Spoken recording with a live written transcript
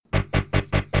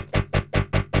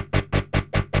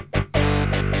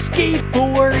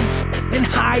skateboards and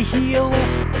high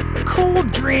heels, cool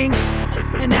drinks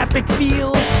and epic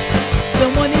feels.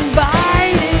 Someone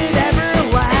invited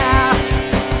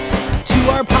Everlast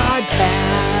to our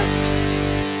podcast.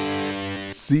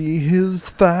 See his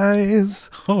thighs,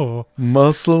 Oh,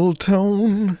 muscle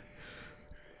tone.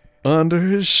 Under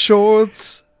his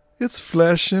shorts, it's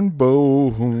flesh and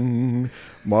bone.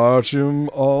 March him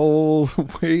all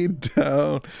the way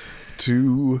down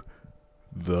to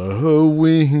the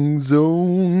wing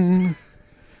zone.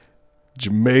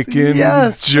 Jamaican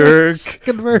Yes, jerk,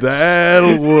 second verse.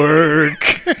 that'll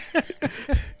work.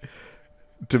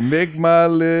 To make my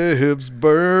lips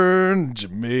burn,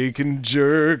 Jamaican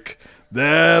jerk,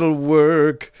 that'll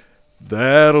work.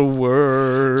 That'll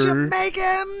work.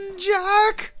 Jamaican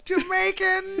jerk,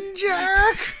 Jamaican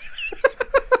jerk.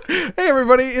 Hey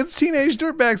everybody, it's Teenage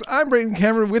Dirtbags. I'm Brayden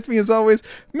Cameron. With me as always,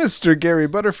 Mr. Gary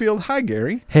Butterfield. Hi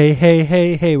Gary.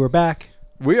 Hey, we're back.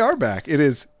 We are back. It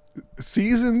is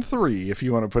season 3, if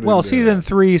you want to put it Well, into season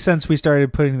 3 since we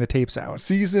started putting the tapes out.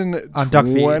 season on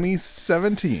Duckfeed.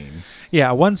 2017.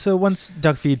 Yeah, once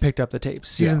Duckfeed picked up the tapes.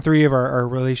 Season Yeah. 3 of our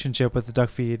relationship with the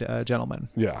Duckfeed gentlemen.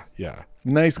 Yeah.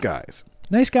 Nice guys.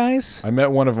 Nice guys. I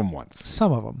met one of them once.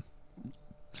 Some of them.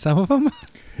 Some of them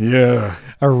Yeah.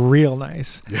 are real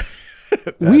nice.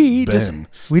 That we Ben.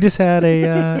 just had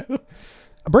a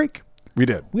break. We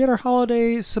did. We had our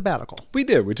holiday sabbatical. We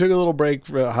did. We took a little break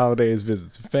for holidays,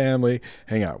 visit some family,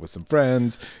 hang out with some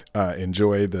friends,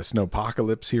 enjoy the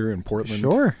snowpocalypse here in Portland.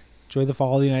 Sure. Enjoy the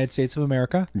fall of the United States of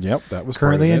America. Yep, that was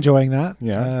Currently part of it. enjoying that.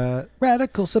 Yeah.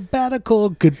 Radical sabbatical.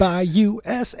 Goodbye,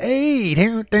 USA.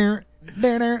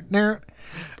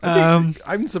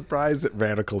 I'm surprised that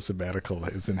radical sabbatical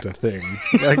isn't a thing.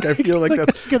 Like I feel like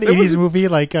that's Like an 80s movie,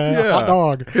 like Hot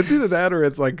Dog. It's either that or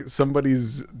it's like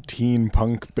somebody's teen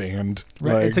punk band.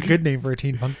 Right. Like, It's a good name for a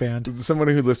teen punk band. someone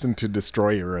who listened to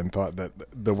Destroyer and thought that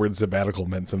the word sabbatical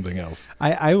meant something else.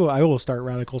 I will start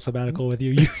radical sabbatical with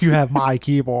you. You have my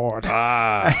keyboard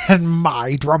Ah. and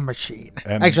my drum machine.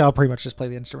 And- Actually, I'll pretty much just play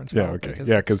the instruments. Yeah, probably, okay.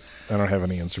 Yeah, because I don't have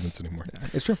any instruments anymore.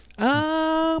 it's true.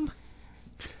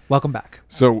 Welcome back.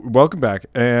 So welcome back.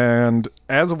 And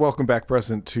as a welcome back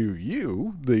present to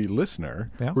you, the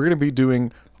listener, Yeah. we're going to be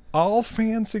doing all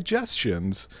fan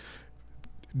suggestions,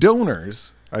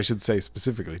 donors, I should say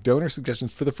specifically, donor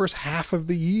suggestions for the first half of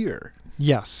the year.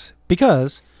 Yes,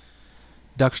 because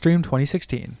Duckstream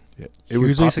 2016 It hugely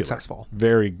was popular. successful.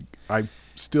 Very, I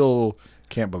still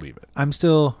can't believe it. I'm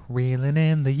still reeling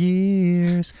in the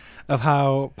years of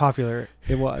how popular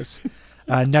it was.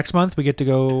 Next month we get to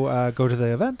go to the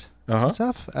event and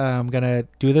stuff. I'm gonna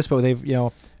do this, but they've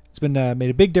it's been made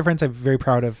a big difference. I'm very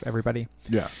proud of everybody.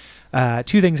 Yeah.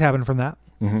 2 things happened from that.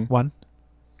 Mm-hmm. One,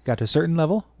 got to a certain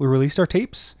level, we released our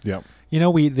tapes. Yeah. They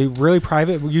really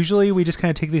private. Usually we just kind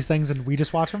of take these things and we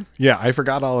just watch them. Yeah. I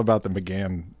forgot all about the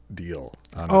McGann deal.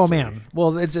 Honestly. Oh man,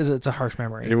 well it's a harsh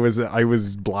memory. I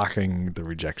was blocking the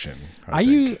rejection.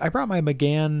 I I brought my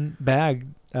McGann bag,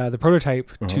 the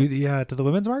prototype, to the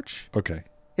Women's March. Okay.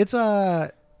 It's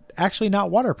actually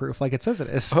not waterproof like it says it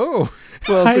is. Oh,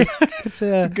 well, It's it's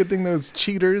a good thing those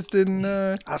cheaters didn't.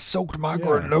 I soaked my Yeah.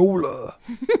 granola.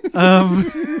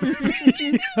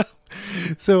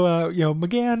 So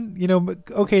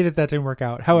McGann, okay that didn't work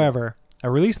out. However, I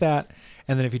released that,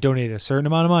 and then if you donated a certain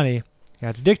amount of money, you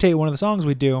had to dictate one of the songs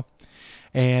we'd do,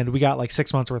 and we got like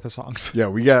 6 months worth of songs. Yeah,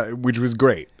 we got, which was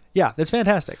great. Yeah, that's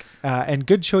fantastic, and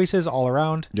good choices all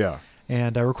around. Yeah.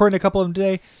 And recording a couple of them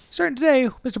today. Starting today,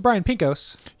 Mr. Brian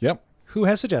Pinkos, Yep. who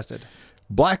has suggested,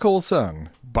 Black Hole Sun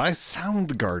by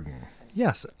Soundgarden.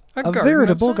 yes, A a garden of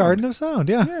veritable sound. garden of sound.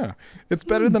 Yeah. Yeah, it's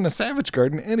better than a Savage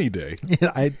Garden any day.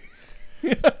 I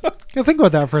gotta think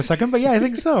about that for a second, but yeah, I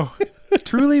think so.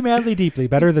 Truly, madly, deeply,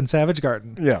 better than Savage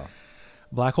Garden. Yeah.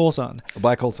 Black Hole Sun.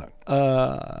 Black Hole Sun.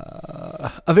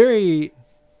 A very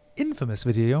infamous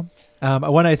video.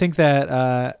 One I think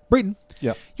that Brayton,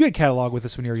 Yeah. you had catalog with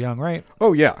this when you were young, right?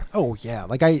 Oh yeah. Oh yeah,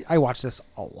 like I watched this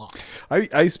a lot.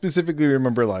 I specifically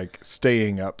remember like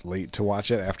staying up late to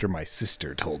watch it after my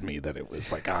sister told me that it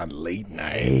was like on late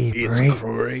night. Hey, It's Bray-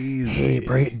 crazy. Hey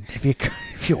Brayton,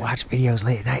 if you watch videos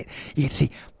late at night, you get to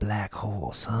see Black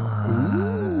Hole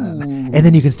Sun, and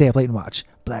then you can stay up late and watch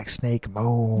Black Snake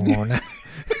Moon.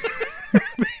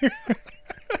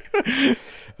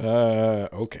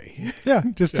 Okay. Yeah,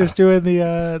 just doing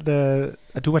the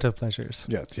duet of pleasures.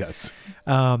 Yes.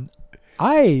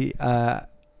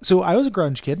 So I was a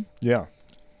grunge kid, Yeah.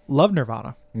 loved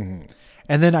Nirvana, Mm-hmm.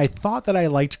 and then I thought that I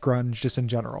liked grunge just in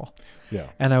general, Yeah.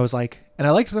 and I was like, and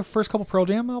I liked the first couple Pearl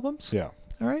Jam albums. Yeah.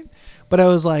 All right, but I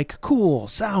was like, cool,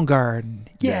 Soundgarden,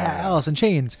 yeah, Yeah. Alice in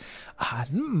Chains.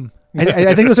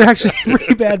 I think those are actually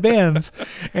pretty bad bands,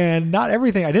 and not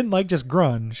everything. I didn't like just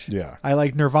grunge. Yeah. I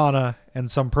like Nirvana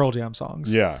and some Pearl Jam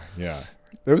songs. Yeah.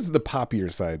 Those are the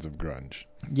poppier sides of grunge.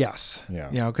 Yes. Yeah.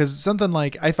 You know, because something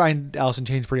like I find Alice in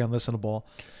Chains pretty unlistenable.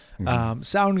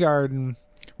 Soundgarden.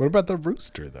 What about the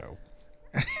Rooster though?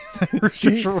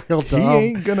 Rooster's real dumb. He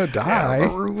ain't gonna die. Yeah,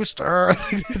 the Rooster.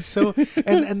 It's so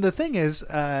and the thing is,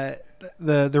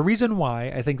 the reason why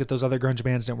I think that those other grunge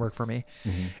bands didn't work for me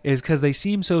is because they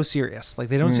seem so serious. Like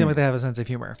they don't seem like they have a sense of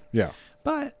humor. Yeah.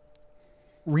 But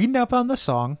reading up on the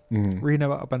song, reading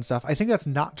up on stuff, I think that's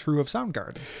not true of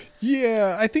Soundgarden.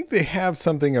 Yeah, I think they have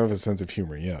something of a sense of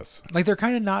humor. Yes. Like they're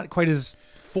kind of not quite as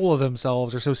full of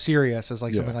themselves or so serious as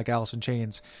like something like Alice in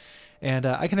Chains. And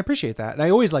I can appreciate that. And I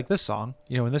always like this song,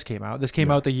 you know, when this came out. This came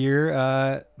out the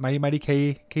year Mighty Mighty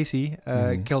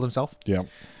KC killed himself. Yeah.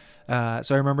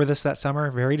 So I remember that summer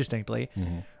very distinctly.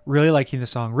 Really liking the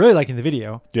song, really liking the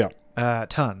video. Yeah.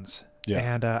 Tons.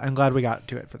 Yeah. And I'm glad we got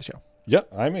to it for the show. Yeah,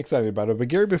 I'm excited about it. But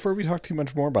Gary, before we talk too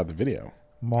much more about the video,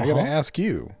 I gotta ask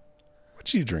you,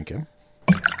 what you drinking?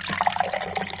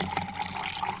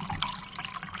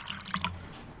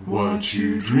 What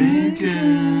you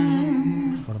drinking?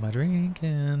 What am I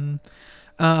drinking?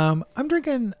 I'm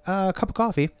drinking a cup of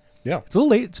coffee. Yeah. It's a little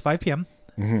late. It's 5 p.m.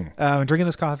 I'm drinking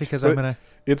this coffee because I'm going to...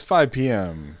 It's 5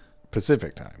 p.m.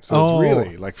 Pacific time. So it's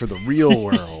really, like for the real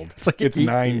world, it's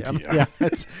 9 p.m. Yeah.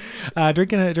 It's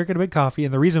drinking a big coffee.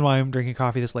 And the reason why I'm drinking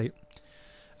coffee this late,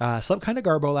 slept kind of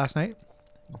garbo last night.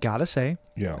 Gotta say.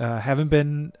 Yeah. Haven't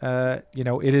been,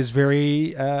 it is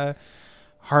very...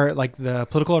 hard, like the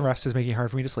political unrest is making it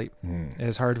hard for me to sleep. It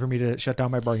is hard for me to shut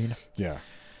down my brain. Yeah.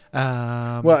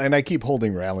 Well, and I keep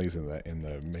holding rallies in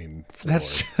the main floor.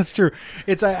 That's true.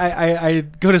 It's I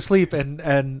go to sleep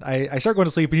and I start going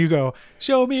to sleep and you go,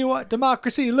 show me what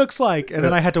democracy looks like, and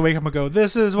then I had to wake up and go,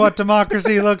 this is what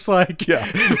democracy looks like. Yeah.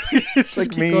 It's just like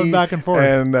keep me going back and forth.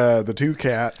 And the two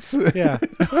cats. Yeah.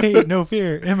 Wait, no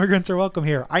fear. Immigrants are welcome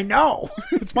here. I know.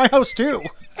 It's my house too.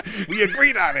 We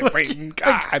agreed on it, Brayden.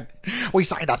 God. We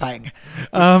signed a thing.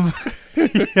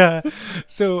 Yeah.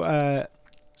 So I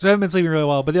haven't been sleeping really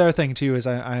well. But the other thing too is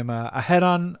I'm a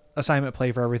head-on assignment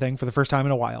play for everything for the first time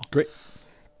in a while. Great.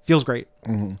 Feels great.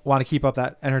 Want to keep up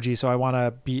that energy, so I want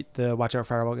to beat the Watch Out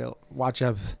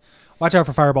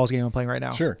for Fireballs game I'm playing right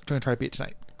now. Sure. I'm going to try to beat it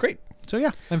tonight. Great. So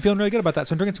yeah, I'm feeling really good about that.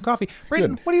 So I'm drinking some coffee.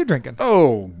 Brayden, what are you drinking?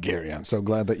 Oh, Gary, I'm so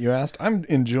glad that you asked. I'm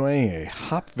enjoying a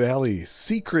Hop Valley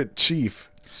Secret Chief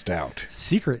Stout.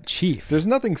 Secret Chief. There's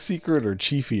nothing secret or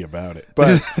chiefy about it,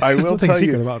 but I will tell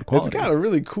you, about it's got a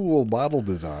really cool bottle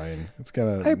design. It's got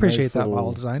a I appreciate nice that little,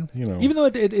 bottle design. You know, even though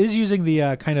it is using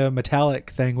the kind of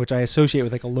metallic thing, which I associate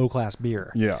with like a low class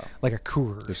beer. Yeah, like a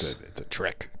Coors. It's a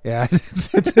trick. Yeah,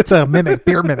 it's a mimic,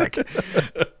 beer mimic.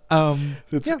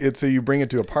 It's so you bring it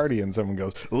to a party and someone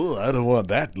goes, "Oh, I don't want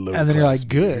that low." And then you're like,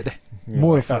 beer. "Good,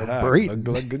 more for Brayden."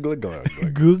 Glug, glug, glug, glug.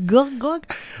 Glug, glug, glug.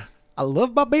 I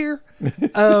love my beer.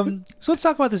 So let's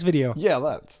talk about this video. Yeah,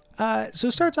 let's. So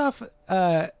it starts off,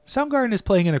 Soundgarden is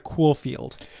playing in a cool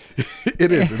field.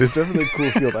 It is. It is definitely a cool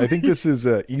field. I think this is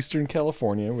Eastern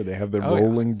California where they have the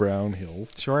rolling brown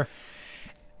hills. Sure.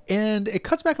 And it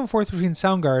cuts back and forth between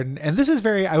Soundgarden. And this is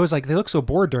I was like, they look so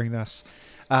bored during this.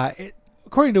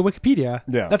 According to Wikipedia,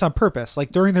 that's on purpose.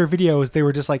 Like during their videos, they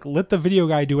were just like, let the video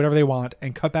guy do whatever they want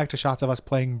and cut back to shots of us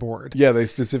playing bored. Yeah, they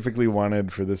specifically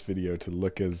wanted for this video to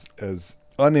look as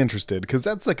uninterested, because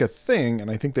that's like a thing,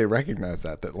 and I think they recognize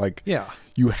that like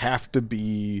you have to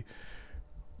be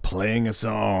playing a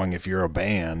song if you're a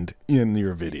band in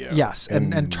your video. Yes,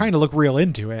 and trying to look real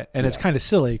into it, and it's kind of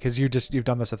silly because you've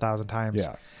done this 1,000 times.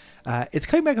 Yeah. It's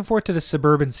cutting back and forth to the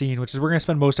suburban scene, which is we're going to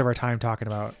spend most of our time talking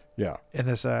about. Yeah. In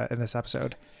this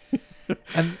episode,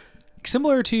 and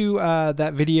similar to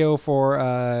that video for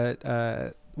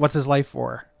What's His Life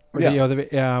For?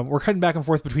 We're cutting back and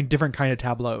forth between different kind of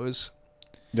tableaus.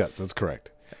 Yes, that's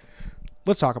correct.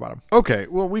 Let's talk about them. Okay,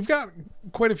 well, we've got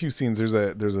quite a few scenes. There's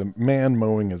a man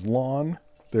mowing his lawn.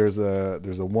 There's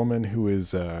a woman who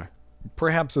is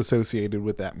perhaps associated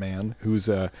with that man who's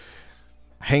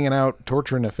hanging out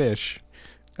torturing a fish.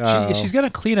 She's gonna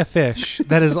clean a fish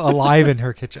that is alive in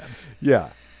her kitchen. Yeah,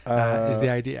 is the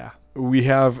idea. We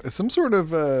have some sort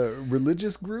of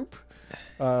religious group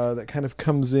that kind of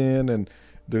comes in, and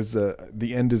there's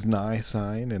the end is nigh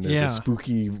sign, and there's a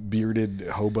spooky bearded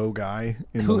hobo guy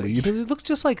in the lead. It looks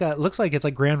just like it's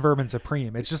like Grand Vermin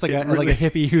Supreme. It's just like a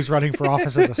hippie who's running for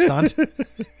office as a stunt.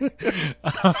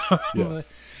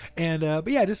 Yes. And but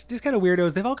yeah, just kind of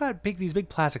weirdos. They've all got these big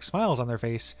plastic smiles on their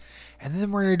face, and then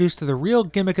we're introduced to the real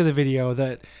gimmick of the video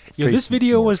that this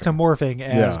video was to morphing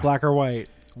as Black or White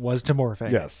was to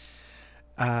morphing. Yes.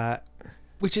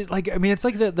 Which is like, I mean, it's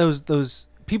like those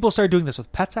people started doing this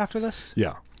with pets after this.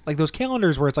 Yeah. Like those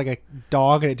calendars where it's like a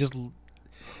dog and it just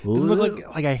look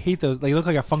like I hate those. They look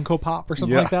like a Funko Pop or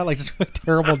something like that. Like just really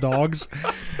terrible dogs.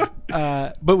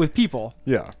 But with people.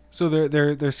 Yeah. So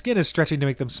their skin is stretching to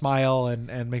make them smile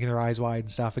and making their eyes wide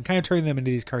and stuff, and kind of turning them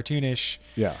into these cartoonish,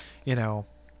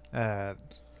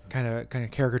 kind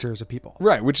of caricatures of people.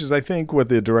 Right, which is I think what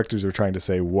the directors are trying to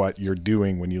say, what you're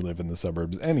doing when you live in the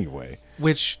suburbs anyway.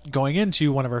 Which, going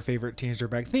into one of our favorite Teenage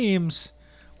Dirtbag themes,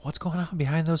 what's going on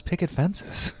behind those picket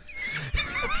fences?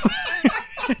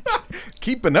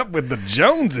 Keeping up with the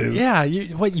Joneses. Yeah,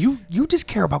 you just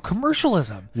care about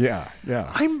commercialism. Yeah.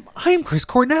 I'm Chris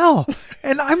Cornell,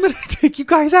 and I'm gonna take you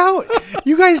guys out.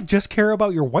 You guys just care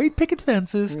about your white picket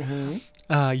fences. Mm-hmm.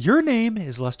 Your name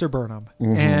is Lester Burnham,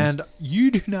 and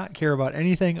you do not care about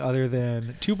anything other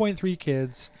than 2.3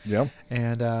 kids. Yep.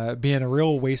 And being a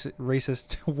real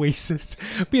racist,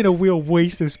 being a real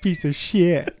racist piece of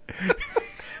shit.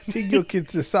 Take your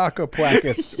kids to soccer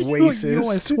practice, racist. You're a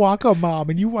soccer mom,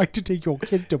 and you like to take your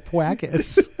kid to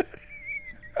practice.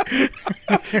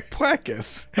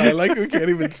 Practice. I like we can't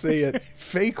even say it.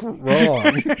 Fake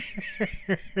wrong.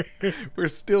 We're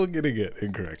still getting it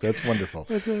incorrect. That's wonderful.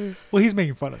 Well, he's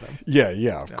making fun of them.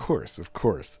 Yeah. Of course.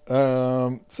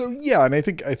 So yeah, and I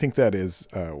think that is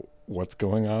what's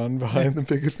going on behind the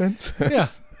picket fence. Yeah.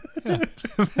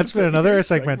 That's been another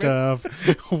segment of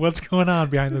what's going on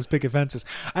behind those picket fences.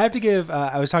 I have to give.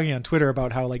 I was talking on Twitter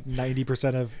about how like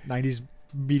 90% of 90s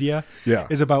media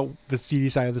is about the seedy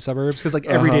side of the suburbs, because like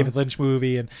every David Lynch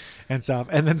movie and stuff.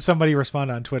 And then somebody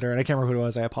responded on Twitter, and I can't remember who it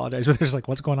was, I apologize, but there's like,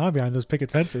 what's going on behind those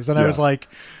picket fences? And I was like,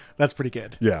 that's pretty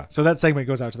good. Yeah. So that segment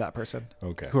goes out to that person.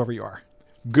 Okay. Whoever you are.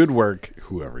 Good work,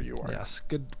 whoever you are. Yes.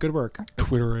 Good work.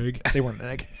 Twitter egg. They weren't an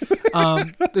egg.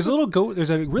 There's a little goat.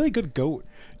 There's a really good goat.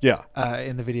 Yeah.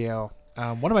 In the video.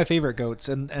 One of my favorite goats,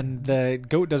 and the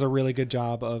goat does a really good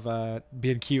job of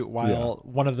being cute while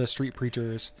one of the street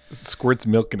preachers squirts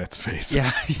milk in its face.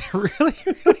 Yeah, really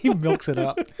milks it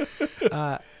up.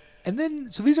 And then,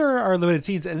 so these are our limited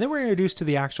scenes, and then we're introduced to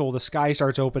the sky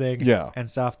starts opening and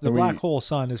stuff. The black hole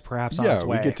sun is perhaps on its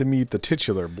way. Yeah, we get to meet the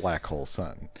titular black hole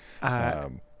sun.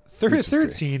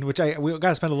 Third scene, which we got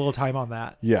to spend a little time on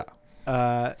that. Yeah.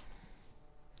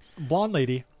 Blonde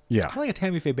lady. Yeah, kind of like a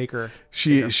Tammy Faye Baker.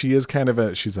 She is kind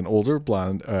of she's an older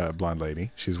blonde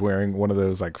lady. She's wearing one of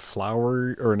those like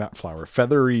feathery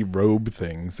robe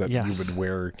things that you would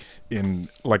wear in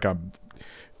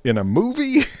a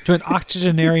movie to an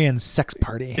octogenarian sex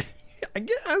party. I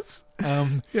guess.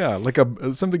 Like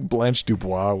something Blanche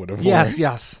Dubois would have worn.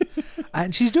 Yes.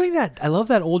 And she's doing that. I love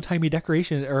that old timey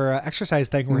decoration or exercise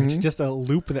thing where it's just a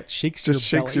loop that shakes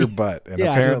your butt, and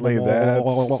apparently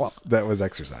that was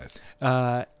exercise.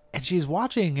 And she's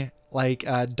watching like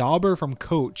Dauber from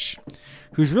Coach,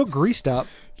 who's real greased up.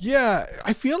 Yeah,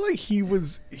 I feel like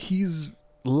he's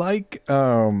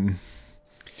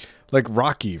like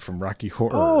Rocky from Rocky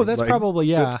Horror. Oh, that's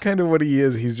probably, That's kind of what he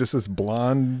is. He's just this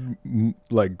blonde,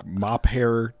 like mop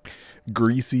hair,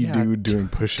 greasy dude doing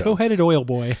push-ups. Toe-headed oil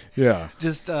boy. Yeah.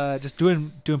 Just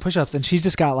doing push-ups, and she's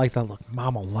just got like the look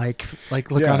mama-like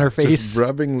look on her face. Just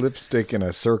rubbing lipstick in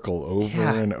a circle over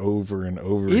and over and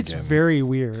over again. It's very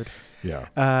weird.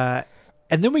 Yeah.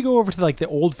 And then we go over to like the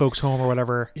old folks home or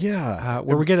whatever. Yeah.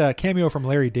 Where we get a cameo from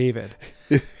Larry David.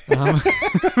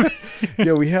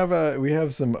 Yeah, we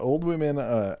have some old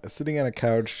women sitting on a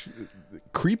couch,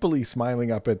 creepily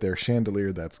smiling up at their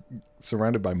chandelier that's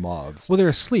surrounded by moths. Well, they're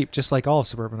asleep, just like all of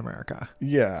suburban America.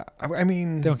 Yeah, I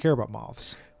mean, they don't care about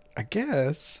moths, I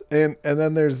guess. And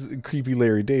then there's creepy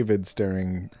Larry David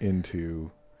staring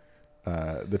into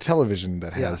the television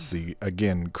that has the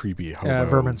creepy hobo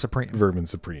Vermin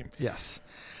Supreme. Yes.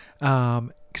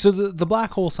 So the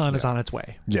black hole sun is on its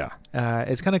way. Yeah.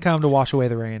 It's going to come to wash away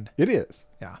the rain. It is.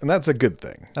 Yeah. And that's a good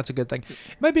thing. That's a good thing.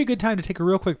 It might be a good time to take a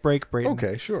real quick break, Brayden.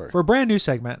 Okay, sure. For a brand new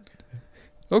segment.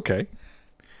 Okay.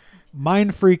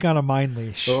 Mind Freak on a Mind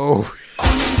Leash. Oh.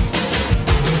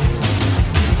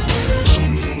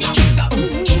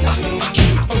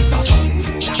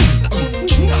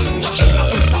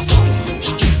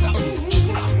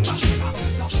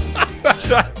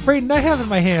 Brayden, I have in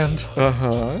my hand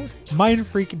Mind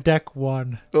Freak Deck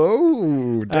 1.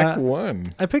 Oh, Deck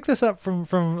 1. I picked this up from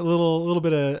a little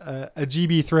bit of a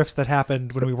GB thrifts that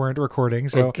happened when we weren't recording,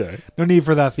 so no need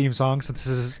for that theme song since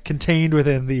this is contained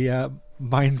within the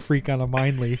Mind Freak on a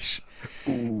Mind Leash.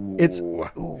 Ooh. It's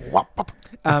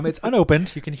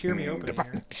unopened. You can hear me open here. If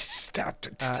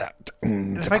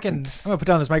I can, I'm gonna put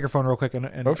down this microphone real quick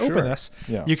and open this.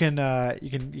 Yeah. You can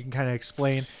kind of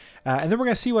explain. And then we're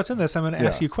going to see what's in this. I'm going to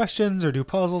ask you questions or do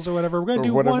puzzles or whatever. We're going to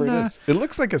do whatever it is. It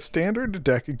looks like a standard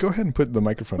deck. Go ahead and put the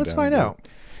microphone down. Let's find out.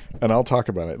 And I'll talk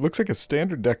about it. It looks like a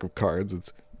standard deck of cards.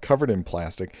 It's covered in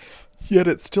plastic. Yet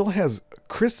it still has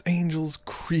Criss Angel's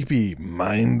creepy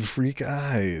mind freak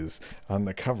eyes on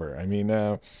the cover. I mean,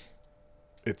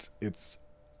 it's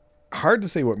hard to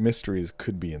say what mysteries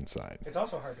could be inside. It's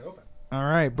also hard to open. All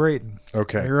right, Brayden.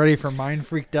 Okay. Are you ready for Mind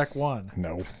Freak Deck 1?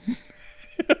 No.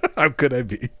 How could I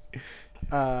be?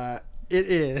 It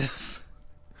is,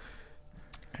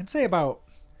 I'd say, about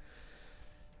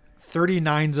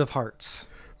 39s of hearts.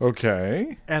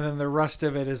 Okay. And then the rest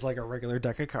of it is like a regular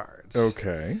deck of cards.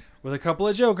 Okay. With a couple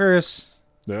of jokers.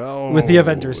 No. With the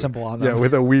Avengers symbol on them. Yeah,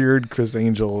 with a weird Criss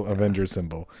Angel Avenger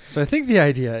symbol. So I think the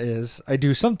idea is I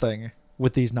do something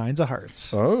with these 9s of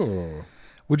hearts. Oh.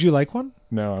 Would you like one?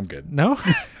 No, I'm good. No?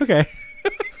 Okay.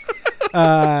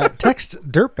 Text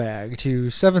dirtbag to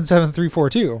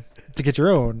 77342 to get your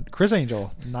own Criss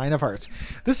Angel 9 of hearts.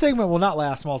 This segment will not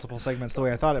last multiple segments the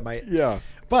way I thought it might. Yeah.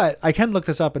 But I can look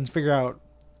this up and figure out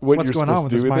what's going on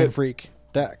with this Mind Freak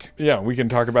deck. Yeah, we can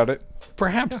talk about it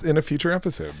perhaps in a future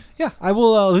episode. Yeah, I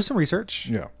will do some research.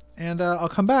 Yeah. And I'll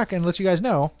come back and let you guys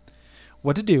know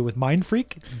what to do with Mind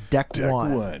Freak Deck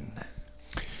 1.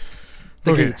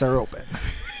 The gates are open.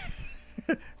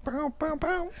 Bow, bow,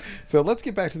 bow. So let's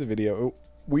get back to the video.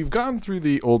 We've gone through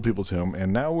the old people's home,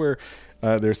 and now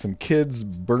there's some kids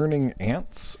burning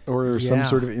ants or some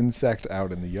sort of insect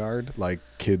out in the yard, like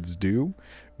kids do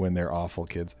when they're awful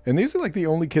kids. And these are like the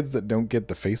only kids that don't get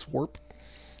the face warp,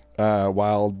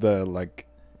 while the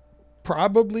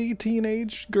probably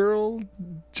teenage girl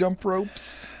jump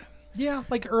ropes. Yeah,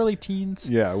 like early teens.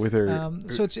 Yeah, with her.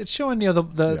 So it's showing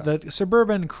the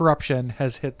suburban corruption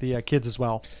has hit the kids as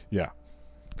well. Yeah.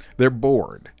 They're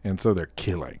bored, and so they're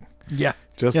killing. Yeah.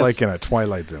 Just like in a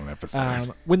Twilight Zone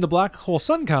episode. When the black hole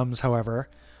sun comes, however,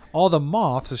 all the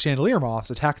moths, the chandelier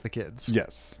moths, attack the kids.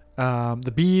 Yes.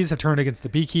 The bees have turned against the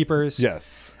beekeepers.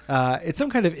 Yes. It's some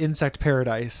kind of insect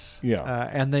paradise. Yeah.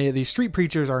 And the street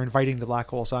preachers are inviting the black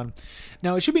hole sun.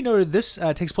 Now, it should be noted, this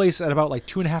takes place at about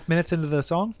 2.5 minutes into the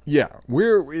song. Yeah.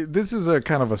 This is a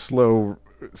kind of a slow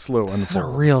unfold. It's a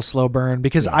real slow burn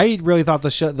because I really thought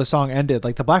the song ended.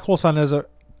 Like the black hole sun has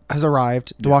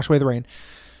arrived to wash away the rain.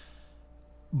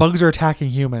 Bugs are attacking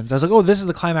humans. I was like, oh, this is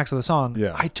the climax of the song.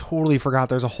 Yeah. I totally forgot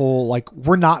there's a whole,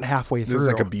 we're not halfway through. There's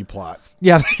like a B plot.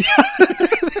 Yeah.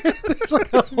 There's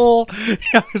like a whole,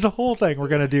 there's a whole thing we're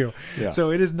going to do. Yeah.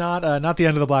 So it is not the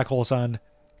end of the black hole sun.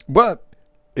 But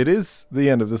it is the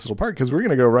end of this little part because we're going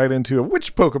to go right into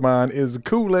which Pokemon is the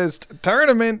coolest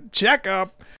tournament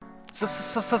checkup.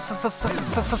 Sizor.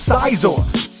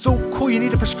 So cool, you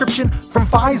need a prescription from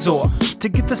Pfizer to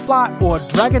get this fly or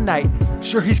Dragonite.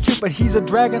 Sure, he's cute, but he's a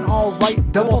dragon,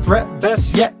 alright. Double threat,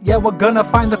 best yet. Yeah, we're gonna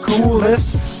find the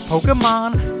coolest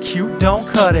Pokemon. Cute, don't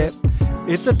cut it.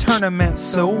 It's a tournament,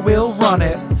 so we'll run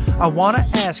it. I wanna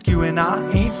ask you, and I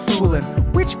ain't fooling.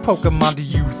 Which Pokemon do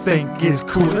you think is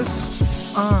coolest?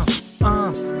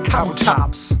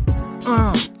 Kabutops.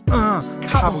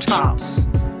 Kabutops.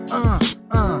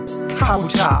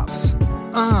 Kabutops.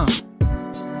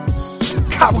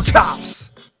 Kabutops.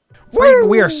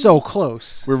 We are so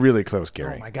close. We're really close,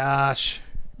 Gary. Oh my gosh.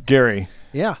 Gary.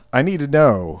 Yeah. I need to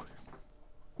know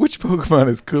which Pokemon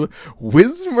is cooler,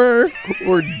 Whismur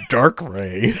or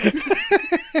Darkrai?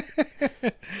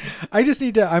 I just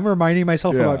need to. I'm reminding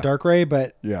myself about Darkrai,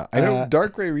 but I know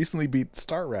Darkrai recently beat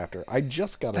Staraptor. I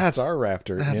just got a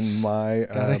Staraptor in my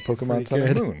Pokemon Sun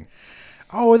and Moon.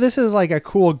 Oh, this is like a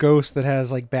cool ghost that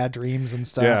has bad dreams and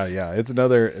stuff. Yeah. It's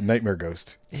another nightmare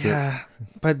ghost. So. Yeah,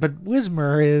 but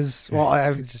Whismur is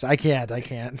I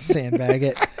can't sandbag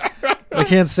it. I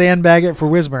can't sandbag it for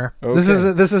Whismur. Okay.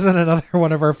 This isn't another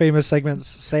one of our famous segments,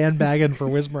 sandbagging for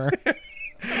Whismur.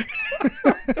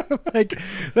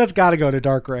 That's got to go to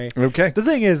Darkrai. Okay. The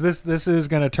thing is, this is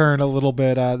going to turn a little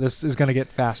bit. This is going to get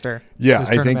faster. Yeah, this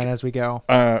I think as we go.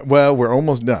 Well, we're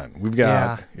almost done. We've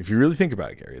got. If you really think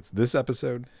about it, Gary, it's this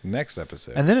episode, next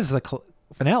episode, and then it's the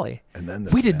finale. And then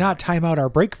we did not time out our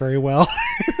break very well.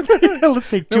 Let's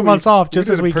take 2 months off just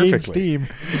as we gain steam.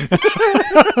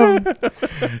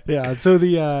 Yeah. So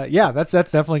that's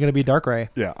definitely going to be Darkrai.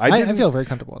 Yeah, I feel very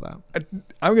comfortable with that.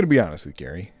 I'm going to be honest with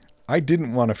Gary. I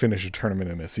didn't want to finish a tournament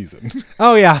in a season.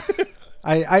 Oh yeah,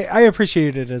 I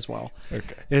appreciated it as well.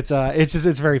 Okay, it's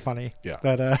very funny. Yeah,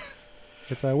 that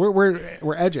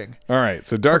we're edging. All right,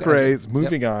 so Darkrai's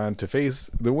moving on to face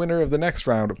the winner of the next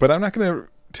round, but I'm not going to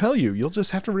tell you. You'll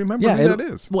just have to remember who that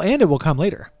is. Well, and it will come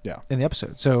later. Yeah, in the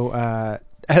episode. So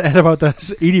at about the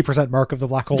 80% mark of the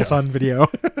Black Hole Sun video,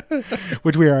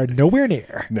 which we are nowhere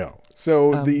near. No.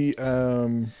 So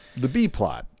the B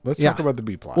plot. Let's talk about the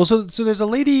B plot. Well, so there's a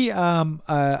lady,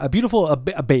 a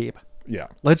babe. Yeah.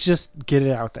 Let's just get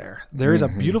it out there. There is a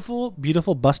beautiful,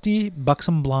 beautiful, busty,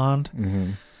 buxom blonde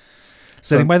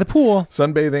sitting by the pool,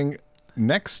 sunbathing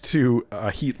next to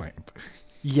a heat lamp.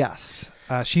 Yes.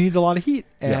 She needs a lot of heat,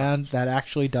 and that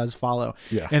actually does follow.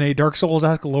 Yeah. In a Dark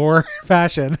Souls-esque lore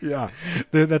fashion. Yeah.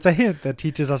 That's a hint that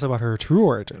teaches us about her true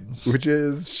origins. Which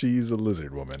is she's a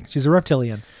lizard woman. She's a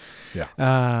reptilian. Yeah.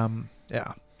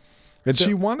 Yeah. And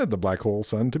she wanted the black hole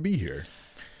sun to be here.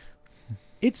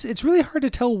 It's really hard to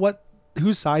tell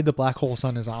whose side the black hole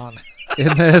sun is on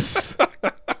in this.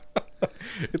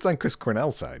 It's on Chris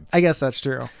Cornell's side. I guess that's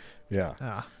true.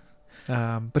 Yeah.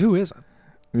 But who isn't?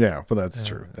 Yeah, but that's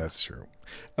true. That's true.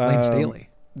 Lane Staley.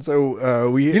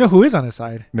 So you know who is on his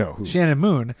side? No, who? Shannon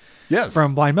Moon. Yes.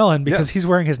 From Blind Melon, because he's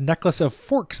wearing his necklace of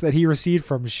forks that he received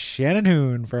from Shannon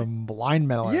Hoon from Blind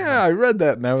Melon. Yeah, I read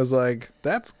that and I was like,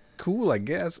 that's cool, I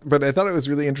guess. But I thought it was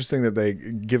really interesting that they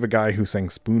give a guy who sang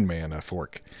Spoon Man a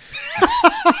fork.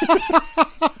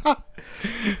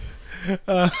 Do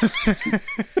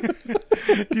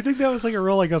you think that was like a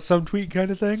real like a subtweet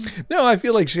kind of thing? No, I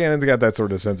feel like Shannon's got that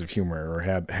sort of sense of humor, or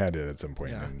had it at some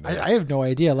point. Yeah. And, I have no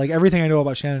idea. Like everything I know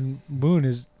about Shannon Moon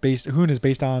is based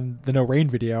on the No Rain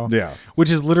video. Yeah,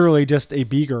 which is literally just a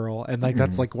B girl, and like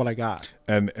that's like what I got.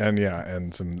 And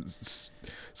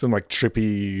some like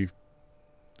trippy.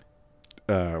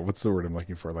 What's the word I'm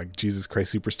looking for? Like Jesus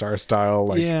Christ Superstar style,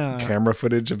 like camera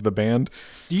footage of the band.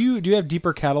 Do you have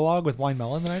deeper catalog with Blind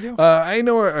Melon than I do? I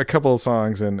know a couple of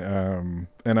songs and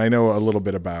I know a little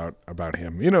bit about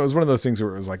him. You know, it was one of those things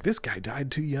where it was like, this guy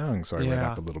died too young, so I read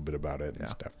up a little bit about it and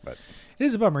stuff. But it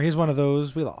is a bummer. He's one of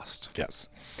those we lost. Yes.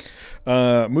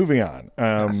 Moving on.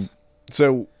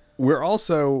 So we're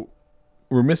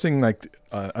missing like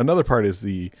another part is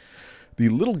the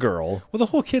little girl. Well, the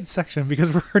whole kids section,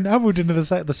 because we're now moved into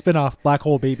the spin-off Black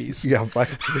Hole Babies. Yeah, Black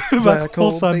Hole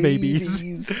Sun Babies.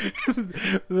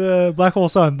 The Black Hole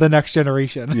Sun, the next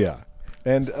generation. Yeah.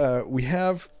 And we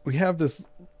have this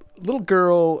little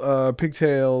girl,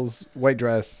 pigtails, white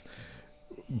dress,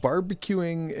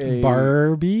 barbecuing,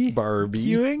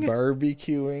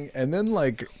 and then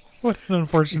like what an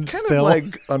unfortunate kind still. of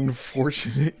like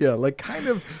unfortunate, kind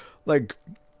of like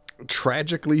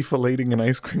tragically filleting an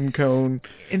ice cream cone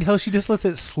until she just lets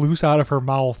it sluice out of her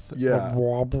mouth. Yeah.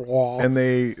 And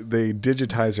they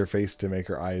digitize her face to make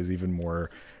her eyes even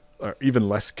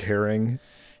less caring.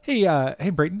 Hey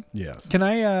Brayton. Yes. Can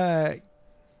I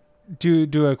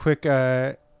do a quick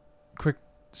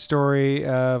story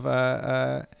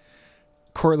of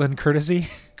Cortland Courtesy?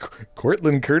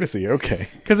 Cortland Courtesy, okay.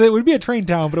 Because it would be a train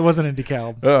town, but it wasn't in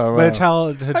DeKalb. Oh, wow. But a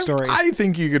childhood story. I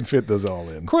think you can fit those all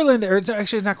in. Cortland, or it's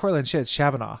not Cortland. Shit, it's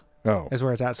Shabana. Oh, is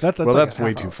where it's at. So that's well, that's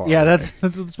way too far. Yeah, let's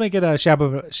make it a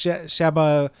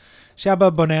Shaba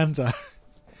Bonanza.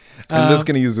 I'm just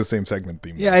gonna use the same segment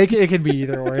theme. Yeah, it can be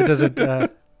either or. It doesn't. Yeah.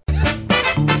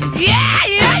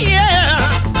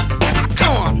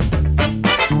 Come on.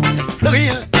 Look at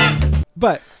you.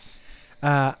 But,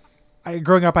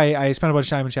 growing up, I spent a bunch of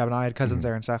time in Shabana. I had cousins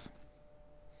there and stuff.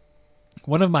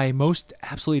 One of my most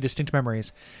absolutely distinct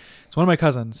memories is one of my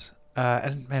cousins.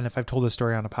 And man, if I've told this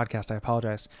story on a podcast, I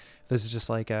apologize. This is just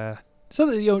like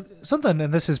something,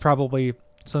 and this is probably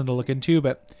something to look into.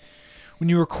 But when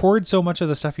you record so much of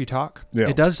the stuff you talk,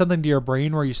 it does something to your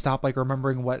brain where you stop like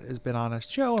remembering what has been on a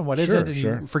show and what isn't, and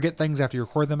you forget things after you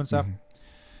record them and stuff.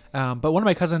 But one of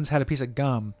my cousins had a piece of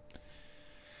gum.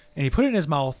 And he put it in his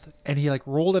mouth, and he like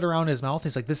rolled it around his mouth.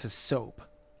 He's like, "This is soap,"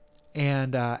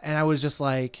 and I was just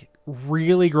like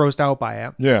really grossed out by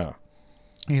it. Yeah.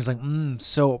 And he's like,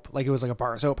 "Soap," like it was like a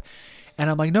bar of soap, and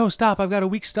I'm like, "No, stop! I've got a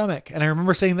weak stomach." And I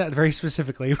remember saying that very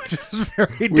specifically, which is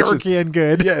very dorky and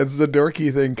good. Yeah, it's the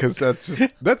dorky thing because that's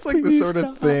like the sort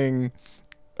of thing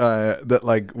that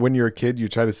like when you're a kid, you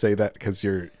try to say that because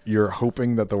you're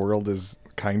hoping that the world is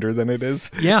kinder than it is.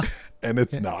 Yeah. And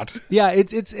it's not. Yeah,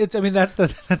 it's I mean that's the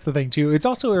thing too. It's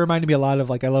also, it reminded me a lot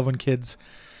of like, I love when kids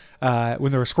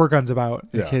when there were squirt guns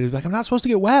about, the kid was like, "I'm not supposed to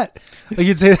get wet." Like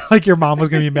you'd say like your mom was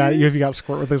gonna be mad at you if you got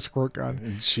squirt with a squirt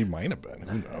gun. She might have been.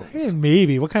 Who knows?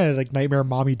 Maybe. What kind of like nightmare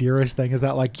mommy dearest thing is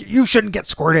that? Like, you shouldn't get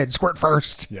squirted. Squirt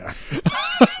first. Yeah.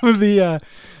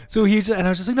 So and I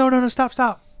was just like, no,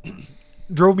 stop.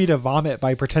 Drove me to vomit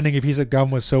by pretending a piece of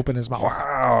gum was soap in his mouth.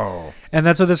 Wow. And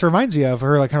that's what this reminds me of.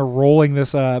 Her like kind of rolling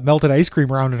this melted ice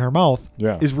cream around in her mouth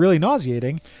is really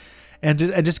nauseating, and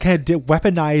just kind of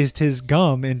weaponized his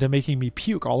gum into making me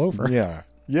puke all over. Yeah.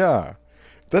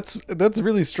 That's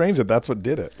really strange that's what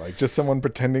did it. Like just someone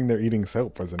pretending they're eating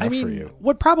soap was enough for you.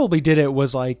 What probably did it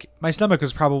was like my stomach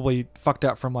was probably fucked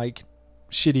up from like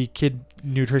shitty kid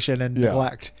nutrition and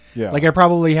neglect. Yeah. Like I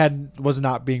probably was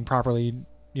not being properly,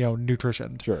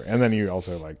 nutritioned. Sure. And then you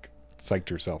also like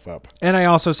psyched yourself up. And I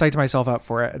also psyched myself up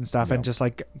for it and stuff and just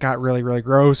like got really, really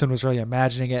gross and was really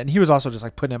imagining it. And he was also just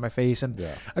like putting it in my face and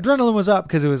adrenaline was up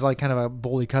because it was like kind of a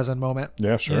bully cousin moment.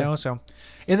 Yeah, sure. So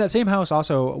in that same house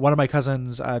also, one of my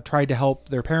cousins tried to help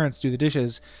their parents do the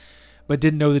dishes, but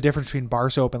didn't know the difference between bar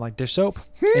soap and like dish soap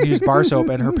and used bar soap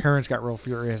and her parents got real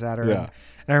furious at her. Yeah.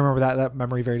 And I remember that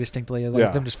memory very distinctly,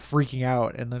 like them just freaking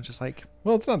out and then just like,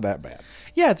 well, it's not that bad.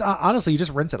 Yeah, it's honestly, you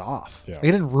just rinse it off. Yeah. Like,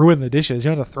 it didn't ruin the dishes.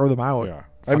 You don't have to throw them out. Yeah.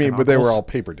 I mean, but they were all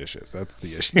paper dishes. That's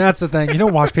the issue. That's the thing. You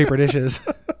don't wash paper dishes.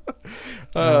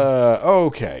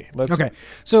 Okay.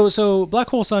 So Black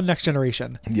Hole Sun Next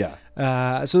Generation. Yeah.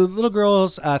 So the little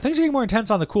girls, things are getting more intense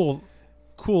on the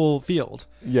cool field.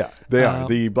 Yeah, they are.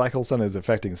 The Black Hole Sun is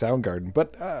affecting Soundgarden,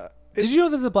 but did you know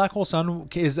that the Black Hole Sun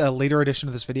is a later edition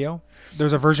of this video?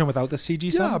 There's a version without the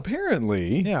CG sun? Yeah,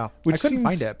 apparently. Yeah. I couldn't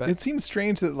find it, but it seems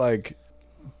strange that like,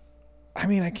 I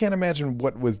mean, I can't imagine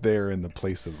what was there in the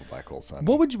place of the Black Hole Sun.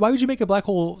 Why would you make a Black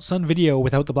Hole Sun video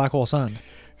without the Black Hole Sun?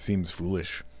 Seems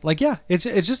foolish. Like, yeah, it's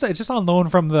just on loan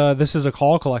from the This Is a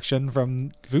Call collection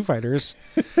from Foo Fighters.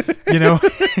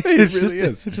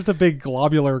 It's just a big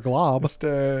globular glob. Just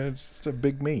a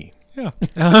big me. Yeah.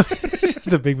 It's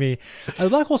just a big me. The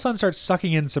Black Hole Sun starts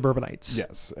sucking in suburbanites.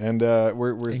 Yes. And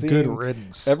we're seeing good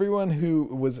riddance. Everyone who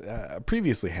was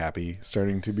previously happy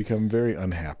starting to become very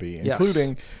unhappy,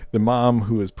 including the mom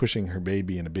who is pushing her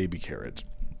baby in a baby carriage.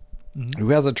 Who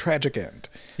has a tragic end.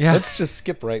 Yeah. Let's just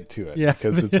skip right to it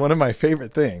because it's one of my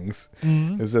favorite things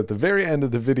is at the very end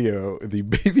of the video, the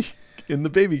baby in the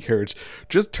baby carriage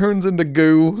just turns into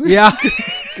goo. Yeah.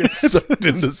 Gets sucked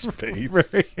into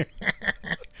space.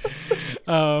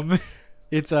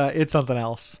 It's something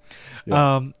else.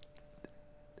 Yeah.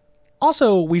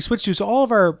 Also, we switched to, so all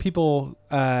of our people,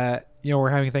 we're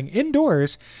having a thing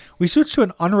indoors. We switched to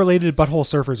an unrelated Butthole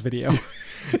Surfers video.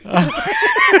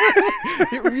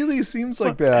 It really seems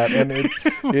like that, and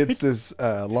it's this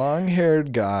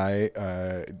long-haired guy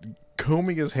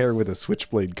combing his hair with a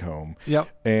switchblade comb. Yep.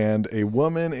 And a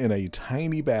woman in a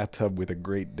tiny bathtub with a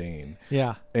Great Dane.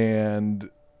 Yeah. And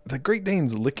the Great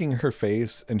Dane's licking her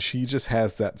face, and she just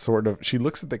has that sort of. She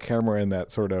looks at the camera in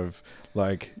that sort of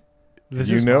like,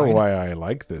 you know why I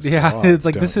like this. Yeah, dog, it's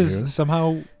like don't this is you?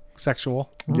 somehow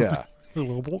sexual. Yeah.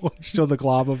 Show the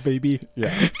glob of baby.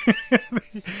 Yeah.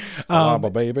 Glob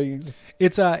of babies.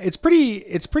 It's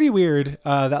pretty weird,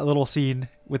 that little scene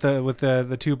with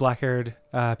the two black-haired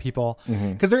people,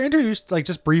 because they're introduced like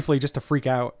just briefly just to freak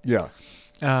out. Yeah.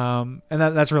 And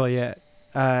that's really it.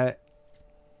 So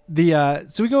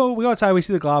we go outside, we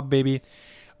see the glob baby.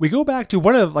 We go back to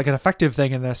one of like an effective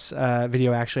thing in this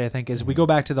video actually, I think, is we go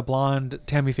back to the blonde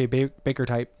Tammy Faye Baker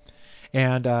type.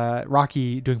 And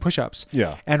Rocky doing push-ups.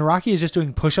 Yeah. And Rocky is just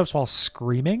doing push-ups while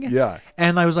screaming. Yeah.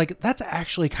 And I was like, that's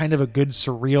actually kind of a good,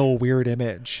 surreal, weird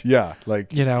image. Yeah.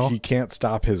 Like, he can't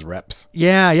stop his reps.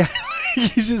 Yeah. Yeah.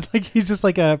 he's just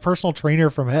like a personal trainer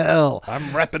from hell. I'm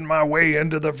repping my way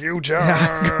into the future.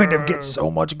 Yeah, I'm going to get so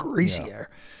much greasier.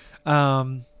 Yeah.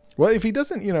 Well, if he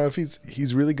doesn't, if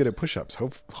he's really good at push-ups,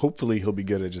 hopefully he'll be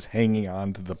good at just hanging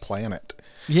on to the planet.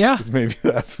 Yeah, because maybe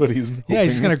that's what he's. Yeah,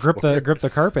 he's just gonna grip the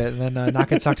carpet and then not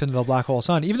get sucked into the Black Hole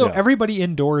Sun. Even though everybody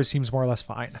indoors seems more or less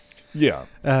fine. Yeah,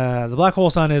 the Black Hole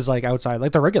Sun is like outside,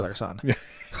 like the regular sun. Yeah.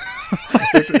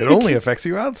 It only affects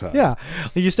you outside. Yeah,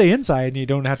 you stay inside and you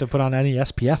don't have to put on any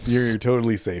SPFs. You're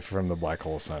totally safe from the Black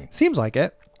Hole Sun. Seems like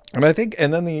it. And I think,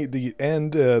 and then the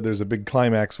end, there's a big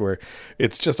climax where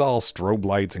it's just all strobe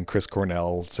lights and Chris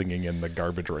Cornell singing in the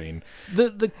garbage rain.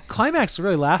 The climax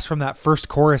really lasts from that first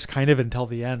chorus kind of until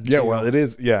the end. Yeah, well, it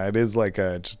is. Yeah, it is like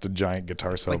just a giant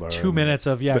guitar solo. Like 2 minutes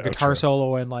of guitar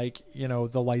solo and like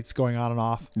the lights going on and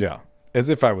off. Yeah, as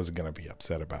if I was gonna be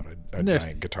upset about a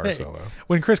giant guitar solo.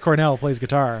 When Chris Cornell plays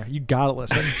guitar, you gotta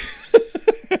listen.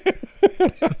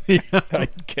 I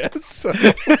guess so.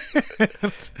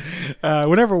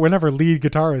 Whenever lead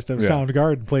guitarist of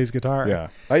Soundgarden plays guitar. Yeah.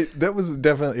 That was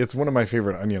definitely, it's one of my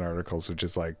favorite Onion articles, which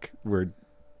is like where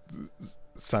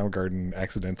Soundgarden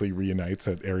accidentally reunites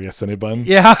at Area Cinnabon.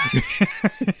 Yeah.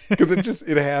 Because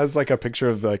it has like a picture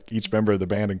of like each member of the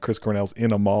band and Chris Cornell's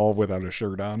in a mall without a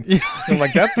shirt on. Yeah. And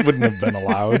like that wouldn't have been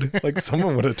allowed. Like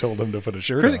someone would have told him to put a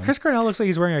shirt on. Chris Cornell looks like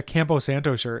he's wearing a Campo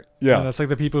Santo shirt. Yeah. And that's like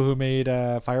the people who made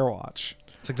Firewatch.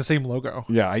 It's like the same logo.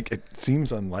 Yeah, it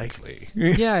seems unlikely.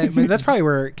 Yeah, I mean, that's probably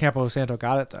where Campo Santo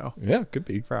got it, though. Yeah, could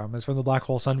be. It's from the Black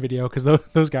Hole Sun video, because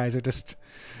those guys are just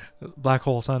Black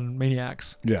Hole Sun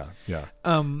maniacs. Yeah, yeah.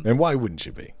 And why wouldn't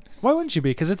you be? Why wouldn't you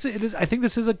be? Because it is. I think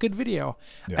this is a good video.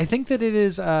 Yeah. I think that it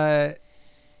is the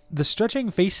stretching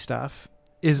face stuff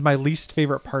is my least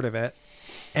favorite part of it.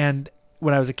 And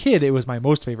when I was a kid, it was my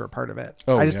most favorite part of it.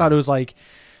 Oh, I just thought it was like,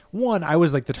 one, I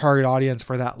was like the target audience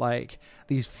for that, like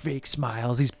these fake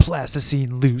smiles, these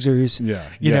plasticine losers,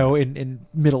 you know, in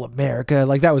middle America.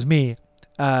 Like that was me.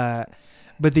 But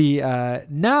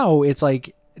now it's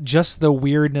like just the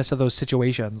weirdness of those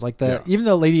situations. Like even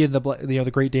the lady in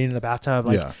the Great Dane in the bathtub,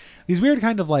 like these weird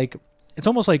kind of like, it's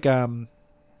almost like,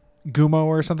 Gumo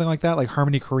or something like that, like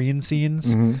Harmony Korine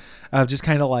scenes of just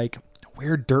kind of like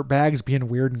weird dirtbags being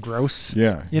weird and gross.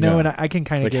 Yeah. You know, and I can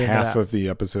kind of like get into half that. of the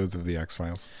episodes of the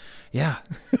X-Files. Yeah.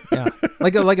 Yeah.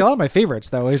 like a lot of my favorites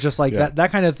though, is just like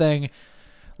that kind of thing.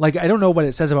 Like, I don't know what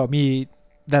it says about me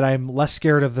that I'm less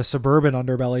scared of the suburban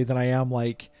underbelly than I am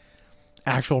like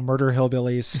actual murder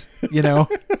hillbillies, you know?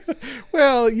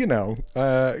 Well, you know,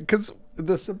 cause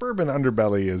the suburban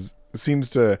underbelly seems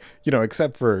to, you know,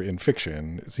 except for in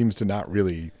fiction, it seems to not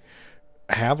really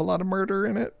have a lot of murder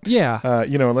in it. Yeah.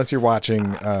 You know, unless you're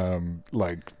watching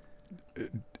like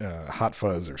Hot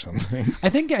Fuzz or something. I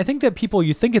think that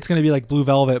you think it's going to be like Blue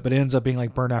Velvet, but it ends up being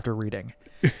like Burn After Reading.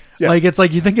 Yes. Like it's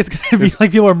like you think it's going to be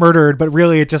like people are murdered, but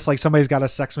really it's just like somebody's got a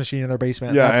sex machine in their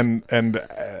basement. Yeah, and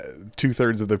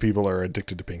 2/3 of the people are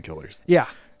addicted to painkillers. Yeah,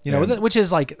 you know, which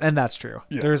is like, and that's true.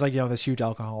 Yeah. There's like, you know, this huge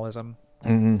alcoholism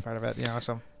part of it. You know,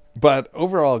 so. But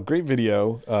overall, great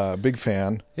video. Big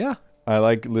fan. Yeah. I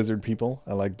like lizard people.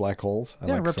 I like black holes. I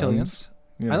like reptilians. suns.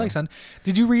 You know. I like sun.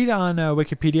 Did you read on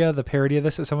Wikipedia the parody of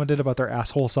this that someone did about their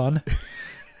asshole son?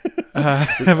 But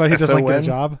he doesn't like get a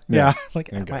job. Yeah.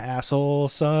 Like, my asshole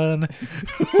son.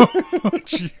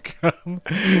 Won't you come?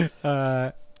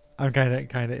 I'm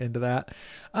kind of into that.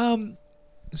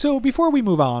 So before we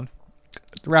move on,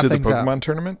 wrap to the things Pokemon up.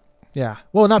 tournament. Yeah.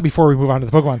 Well, not before we move on to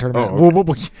the Pokemon tournament. Oh,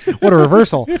 okay. What a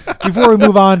reversal. Before we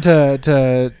move on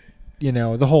to you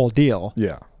know, the whole deal.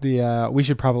 Yeah. We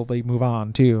should probably move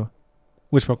on to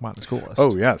which Pokemon is coolest.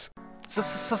 Oh, yes.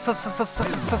 Sizor.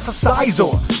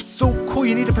 So cool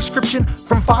you need a prescription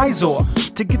from Visor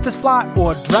to get this fly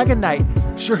or Dragonite.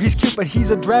 Sure he's cute but he's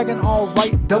a dragon,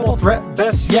 alright. Double threat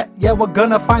best yet, yeah we're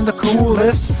gonna find the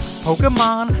coolest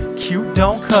Pokemon. Cute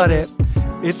don't cut it.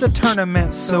 It's a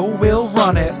tournament so we'll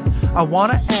run it. I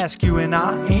wanna ask you and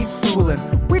I ain't fooling.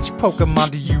 Which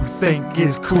Pokemon do you think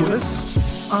is coolest?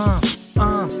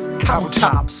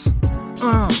 Kabutops.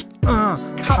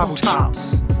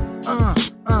 Kabutops.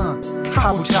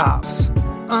 Kabutops.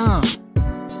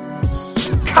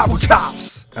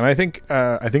 Kabutops. And I think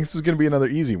this is going to be another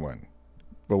easy one,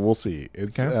 but we'll see.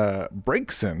 It's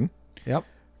Braixen. Yep.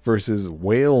 Versus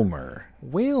Wailmer.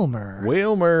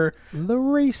 Wailmer, the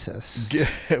racist.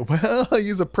 Well,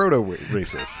 he's a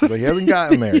proto-racist, but he hasn't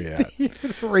gotten there yet.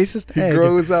 Racist He egg.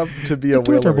 grows up to be a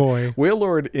Twitter Wailord. boy.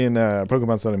 Wailord in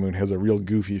Pokemon Sun and Moon has a real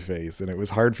goofy face, and it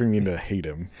was hard for me to hate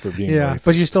him for being racist.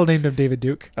 But you still named him David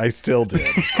Duke. I still did.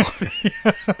 It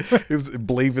was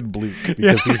Blavid Bluke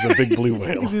because he's a big blue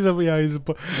whale. He's a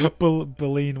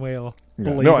baleen whale.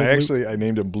 Yeah. No, I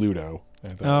named him Bluto. I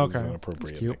thought it was an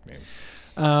appropriate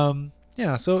nickname.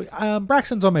 Yeah, so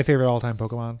Braxton's one of my favorite all-time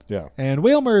Pokemon. Yeah. And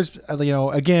Wailmer's, you know,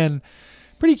 again,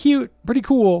 pretty cute, pretty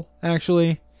cool,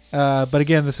 actually. But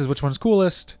again, this is which one's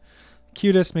coolest.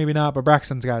 Cutest, maybe not, but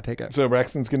Braxton's got to take it. So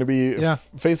Braxton's going to be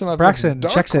facing off Braxton,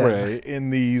 with checks Darkrai in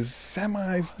these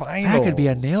semifinals. That could be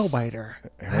a nail biter.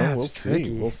 Well, we'll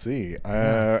see. We'll see.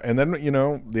 And then, you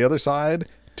know, the other side,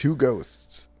 two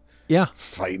ghosts. Yeah.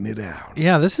 Fighting it out.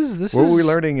 Yeah, this is what we're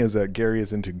learning is that Gary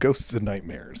is into ghosts and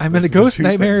nightmares. I'm into ghosts,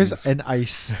 nightmares, and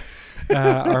ice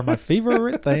are my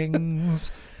favorite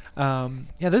things. Yeah,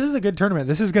 this is a good tournament.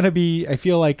 This is going to be, I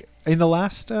feel like, in the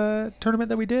last tournament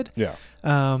that we did. Yeah. You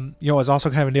know, it was also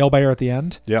kind of a nail biter at the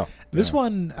end. Yeah. This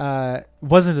one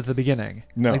wasn't at the beginning.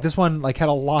 No. Like this one, like had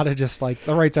a lot of just like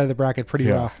the right side of the bracket pretty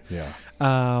rough. Yeah.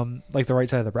 Like the right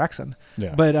side of the Braxton.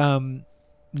 Yeah. But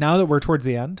now that we're towards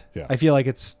the end, yeah. I feel like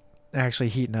it's actually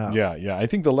heating up. Yeah. I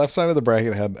think the left side of the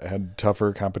bracket had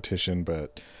tougher competition,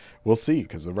 but we'll see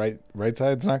because the right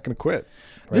side's not going to quit.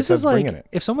 This is like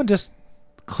if someone just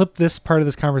clip this part of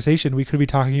this conversation, we could be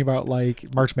talking about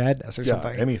like March Madness or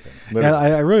something. Anything. Yeah,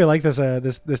 I really like this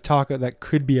this talk that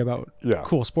could be about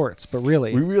cool sports, but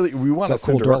really we want a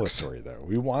Cinderella story though.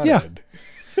 We wanted.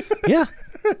 Yeah.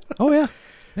 Oh yeah.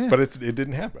 But it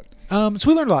didn't happen. So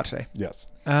we learned a lot today. Yes.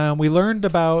 We learned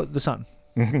about the sun.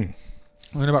 Mm-hmm.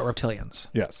 We learned about reptilians.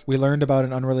 Yes. We learned about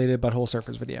an unrelated butthole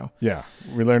surfers video. Yeah.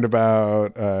 We learned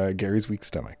about Gary's weak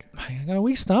stomach. I got a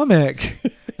weak stomach.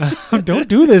 Don't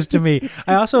do this to me.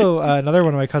 I also, another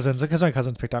one of my cousins, because my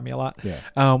cousins picked on me a lot,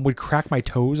 would crack my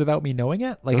toes without me knowing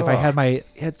it. Like if I had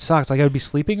it sucked. Like I would be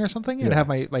sleeping or something and have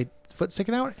my foot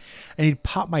sticking out and he'd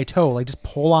pop my toe, like just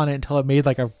pull on it until it made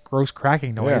like a gross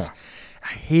cracking noise. Yeah. I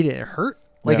hate it. It hurt.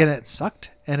 Like, and it sucked.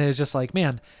 And it was just like,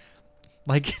 man,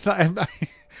 like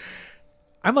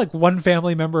I'm like one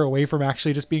family member away from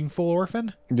actually just being full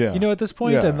orphan. Yeah. You know, at this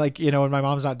point. And like, you know, and my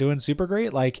mom's not doing super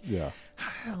great. Like,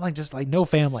 like just like no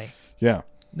family. Yeah.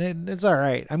 It's all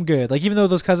right. I'm good. Like, even though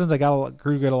those cousins, I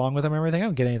grew good along with them and everything, I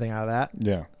don't get anything out of that.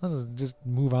 Yeah. Let's just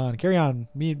move on. Carry on.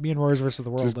 Me and Warriors versus the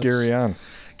world. Just carry on.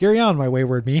 Carry on, my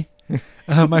wayward me.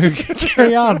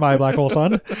 Carry on, my black hole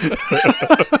son.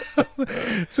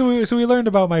 So we learned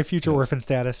about my future orphan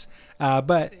status.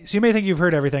 But so you may think you've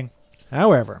heard everything.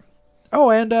 However,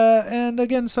 and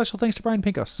again, special thanks to Brian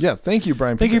Pinkos. Yes, thank you,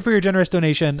 Brian Pinkos. Thank you for your generous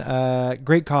donation.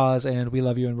 Great cause, and we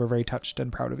love you, and we're very touched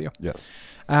and proud of you. Yes.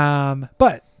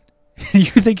 But you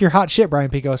think you're hot shit, Brian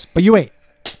Pinkos, but you ain't.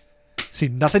 See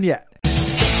nothing yet.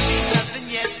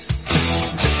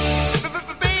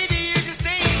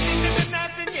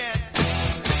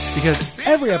 Because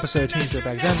every episode of Teenage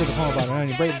Dirtbags ends with a poem about an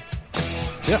onion. Brayden.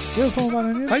 Yeah. Do you have a poem about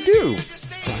an onion? I do.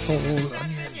 Black hole onion.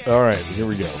 All right, here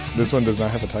we go. This one does not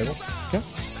have a title. Okay.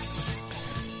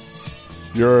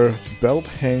 Your belt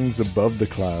hangs above the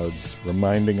clouds,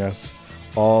 reminding us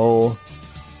all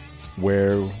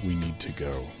where we need to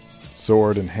go.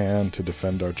 Sword in hand to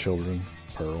defend our children,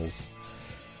 pearls.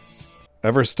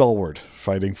 Ever stalwart,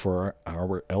 fighting for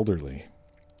our elderly.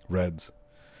 Reds.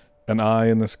 An eye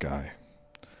in the sky.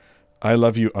 I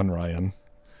love you, Unryan.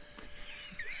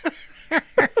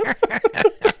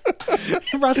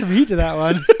 You brought some heat to that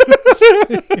one.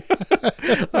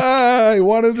 I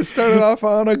wanted to start it off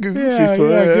on a goofy foot.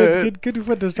 Yeah, good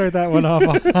foot to start that one off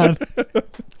on.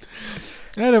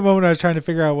 I had a moment I was trying to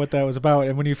figure out what that was about,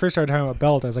 and when you first started talking about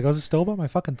belt, I was like, "Oh, is it still about my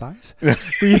fucking thighs?"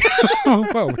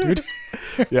 Whoa, dude.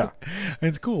 Yeah,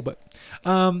 it's cool, but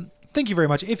thank you very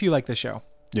much. If you like this show,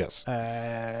 yes,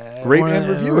 rate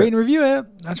and review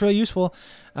it. That's really useful.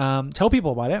 Tell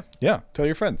people about it. Yeah, tell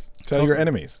your friends. Tell your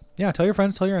enemies. Yeah, tell your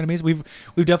friends. Tell your enemies. We've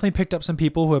definitely picked up some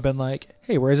people who have been like,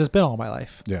 "Hey, where has this been all my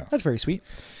life?" Yeah, that's very sweet.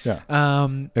 Yeah.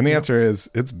 And the answer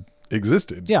is it's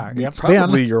existed. Yeah,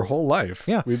 probably your whole life.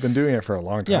 Yeah, we've been doing it for a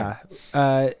long time.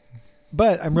 Yeah.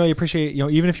 But I really appreciate,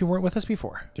 even if you weren't with us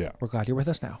before. Yeah, we're glad you're with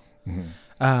us now.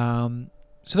 Mm-hmm.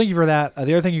 So thank you for that. The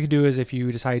other thing you can do is if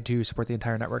you decide to support the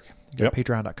entire network, go to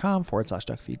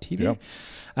patreon.com/DuckFeedTV.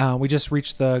 Yep. We just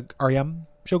reached the REM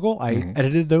show goal. I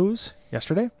edited those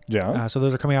yesterday. Yeah. So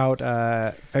those are coming out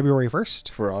February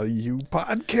 1st. For all you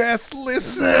podcast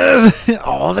listeners.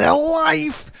 All their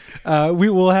life. We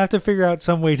will have to figure out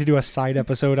some way to do a side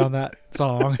episode on that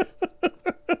song.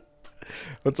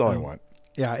 That's all I want.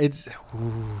 Yeah, it's...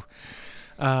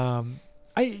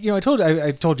 I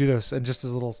told you this, and just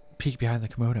as a little peek behind the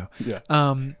kimono. Yeah.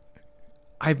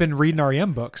 I've been reading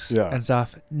REM books and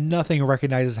stuff. Nothing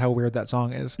recognizes how weird that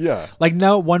song is. Yeah. Like,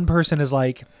 no one person is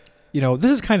like,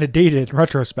 this is kind of dated in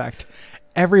retrospect.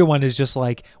 Everyone is just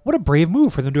like, what a brave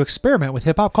move for them to experiment with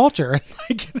hip hop culture.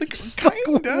 like,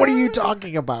 what are you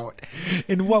talking about?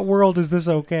 In what world is this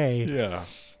okay? Yeah.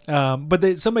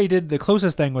 But somebody did, the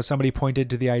closest thing was somebody pointed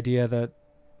to the idea that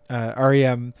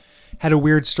REM had a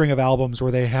weird string of albums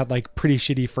where they had like pretty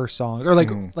shitty first songs, or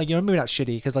maybe not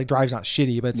shitty, because like Drive's not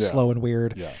shitty, but it's slow and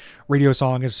weird. Yeah. Radio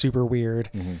Song is super weird.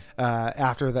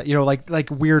 After that, like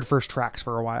weird first tracks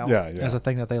for a while. Yeah. As a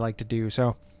thing that they like to do.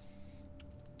 So,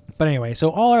 but anyway, so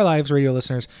all our lives radio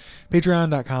listeners,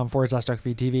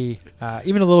 patreon.com/DuckFeedTV.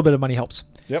 Even a little bit of money helps.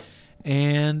 Yep.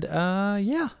 And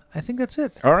I think that's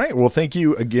it. All right. Well, thank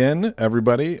you again,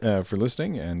 everybody, for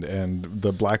listening, and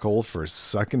the Black Hole for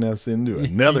sucking us into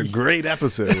another great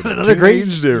episode of another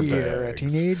Teenage great Dirtbags.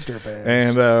 Teenage Dirtbags.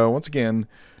 And once again,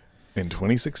 in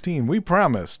 2016, we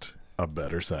promised a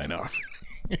better sign off.